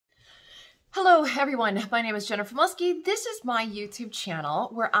Hello everyone, my name is Jennifer Muskie. This is my YouTube channel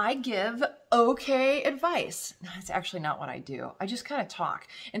where I give okay advice. That's actually not what I do. I just kind of talk.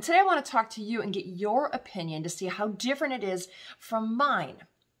 And today I want to talk to you and get your opinion to see how different it is from mine.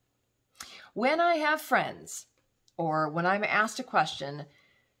 When I have friends or when I'm asked a question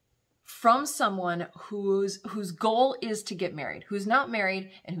from someone whose goal is to get married, who's not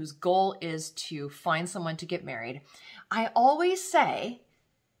married and whose goal is to find someone to get married, I always say,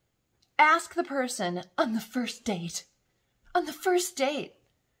 ask the person on the first date. On the first date.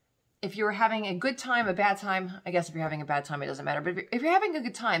 If you're having a good time, a bad time, I guess if you're having a bad time, it doesn't matter. But if you're having a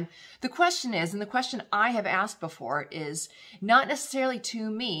good time, the question is, and the question I have asked before is not necessarily to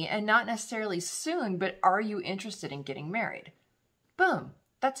me and not necessarily soon, but are you interested in getting married? Boom.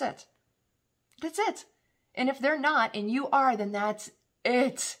 That's it. That's it. And if they're not and you are, then that's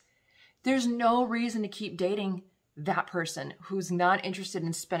it. There's no reason to keep dating that person who's not interested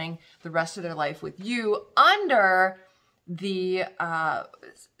in spending the rest of their life with you under the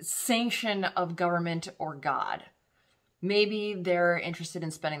sanction of government or God. Maybe they're interested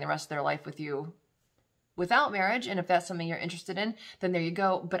in spending the rest of their life with you without marriage, and if that's something you're interested in, then there you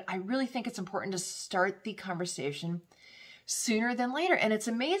go. But I really think it's important to start the conversation sooner than later. And it's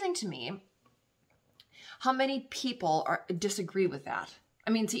amazing to me how many people disagree with that.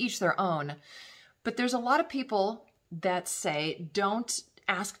 I mean, to each their own. But there's a lot of people that say, don't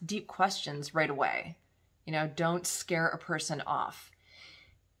ask deep questions right away. You know, don't scare a person off.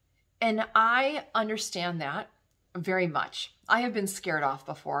 And I understand that very much. I have been scared off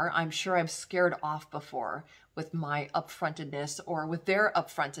before. I'm sure I've scared off before with my upfrontedness or with their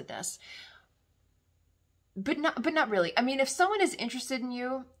upfrontedness. But not really. I mean, if someone is interested in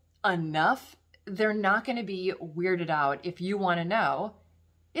you enough, they're not going to be weirded out if you want to know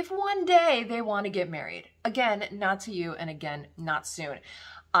if one day they want to get married. Again, not to you, and again, not soon.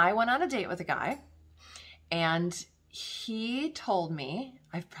 I went on a date with a guy, and he told me,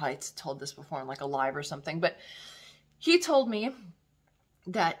 I've probably told this before in like a live or something, but he told me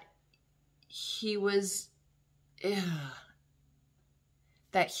that he was into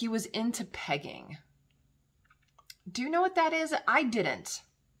pegging. Do you know what that is? I didn't.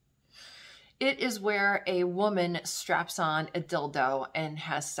 It is where a woman straps on a dildo and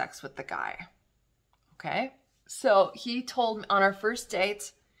has sex with the guy. Okay? So he told me on our first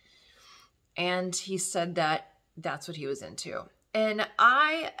date, and he said that that's what he was into. And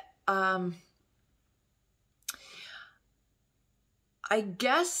I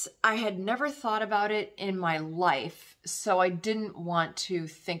guess I had never thought about it in my life, so I didn't want to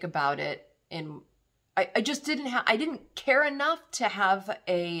think about it I just I didn't care enough to have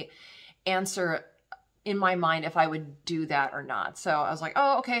a answer in my mind if I would do that or not. So I was like,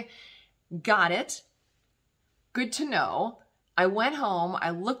 oh, okay, got it. Good to know. I went home,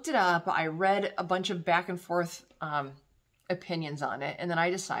 I looked it up, I read a bunch of back and forth opinions on it, and then I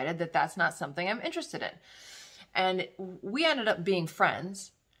decided that that's not something I'm interested in. And we ended up being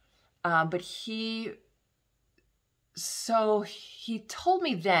friends, but he told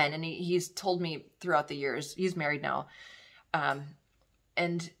me then, and he's told me throughout the years, he's married now,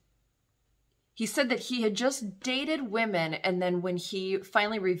 and he said that he had just dated women, and then when he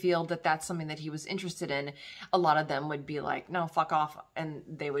finally revealed that that's something that he was interested in, a lot of them would be like, no, fuck off, and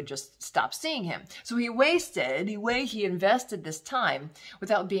they would just stop seeing him. So he invested this time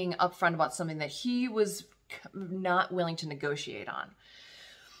without being upfront about something that he was not willing to negotiate on.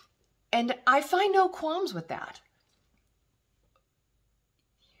 And I find no qualms with that.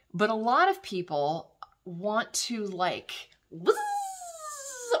 But a lot of people want to like,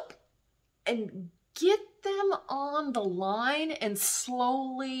 and get them on the line and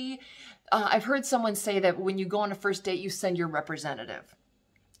slowly, I've heard someone say that when you go on a first date, you send your representative.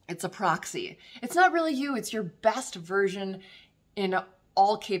 It's a proxy. It's not really you, it's your best version in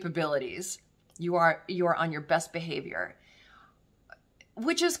all capabilities. You are on your best behavior,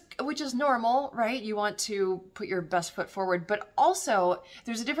 which is normal, right? You want to put your best foot forward, but also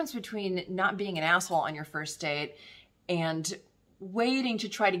there's a difference between not being an asshole on your first date and waiting to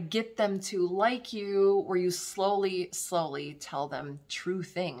try to get them to like you, where you slowly tell them true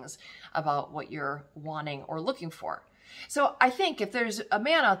things about what you're wanting or looking for. So I think if there's a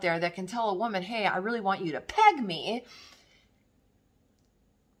man out there that can tell a woman, hey, I really want you to peg me,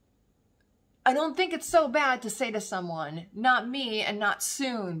 I don't think it's so bad to say to someone, not me and not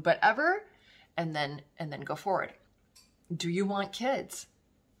soon, but ever, and then go forward. Do you want kids?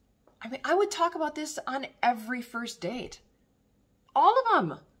 I mean, I would talk about this on every first date. All of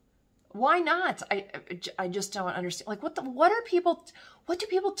them. Why not? I just don't understand. Like, what do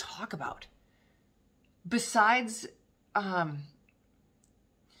people talk about besides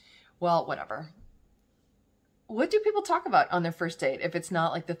Well, whatever. What do people talk about on their first date if it's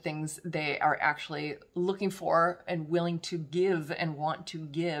not like the things they are actually looking for and willing to give and want to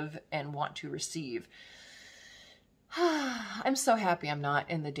give and want to receive? I'm so happy I'm not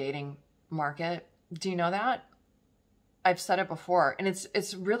in the dating market. Do you know that? I've said it before, and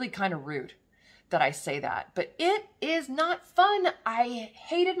it's really kind of rude that I say that, but it is not fun. I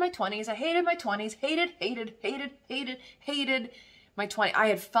hated my 20s. I hated my 20s. Hated my 20s. I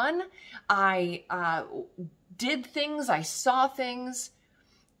had fun. I did things. I saw things.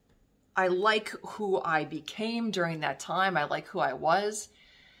 I like who I became during that time. I like who I was.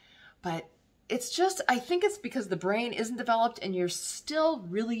 But it's just, I think it's because the brain isn't developed and you're still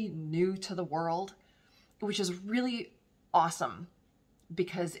really new to the world, which is really awesome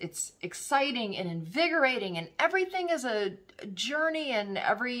because it's exciting and invigorating and everything is a journey and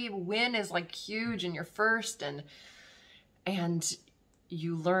every win is like huge in your first and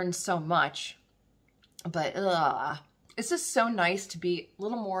you learn so much. But it's just so nice to be a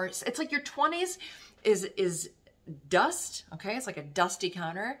little more, it's like your 20s is dust, okay? It's like a dusty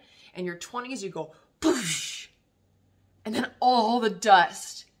counter. And your 20s, you go, poosh, and then all the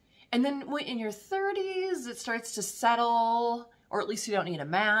dust. And then in your 30s, it starts to settle, or at least you don't need a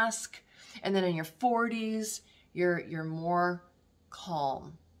mask. And then in your 40s, you're more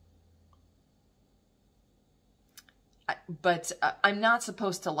calm. But I'm not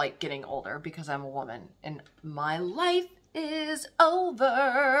supposed to like getting older because I'm a woman and my life is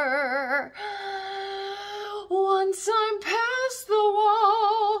over once I'm past the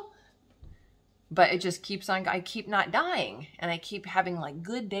wall. But it just keeps on, I keep not dying and I keep having like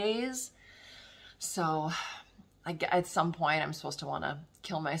good days. So at some point I'm supposed to want to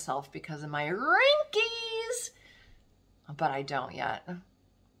kill myself because of my wrinkles, but I don't yet.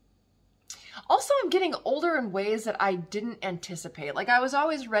 Also, I'm getting older in ways that I didn't anticipate. Like I was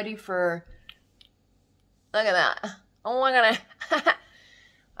always ready for, look at that. Oh, look at it.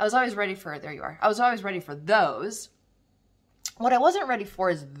 I was always ready for, there you are. I was always ready for those. What I wasn't ready for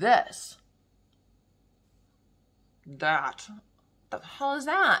is this. That. What the hell is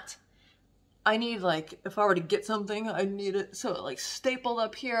that? I need like, if I were to get something, I need it so it like stapled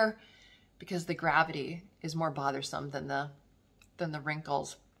up here because the gravity is more bothersome than the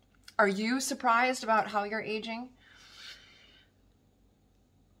wrinkles. Are you surprised about how you're aging?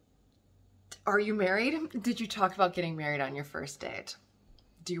 Are you married? Did you talk about getting married on your first date?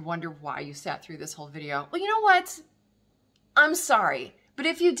 Do you wonder why you sat through this whole video? Well, you know what? I'm sorry. But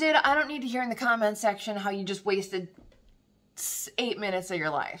if you did, I don't need to hear in the comment section how you just wasted 8 minutes of your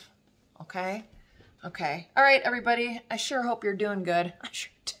life. Okay? Okay. All right, everybody. I sure hope you're doing good. I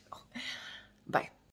sure do. Bye.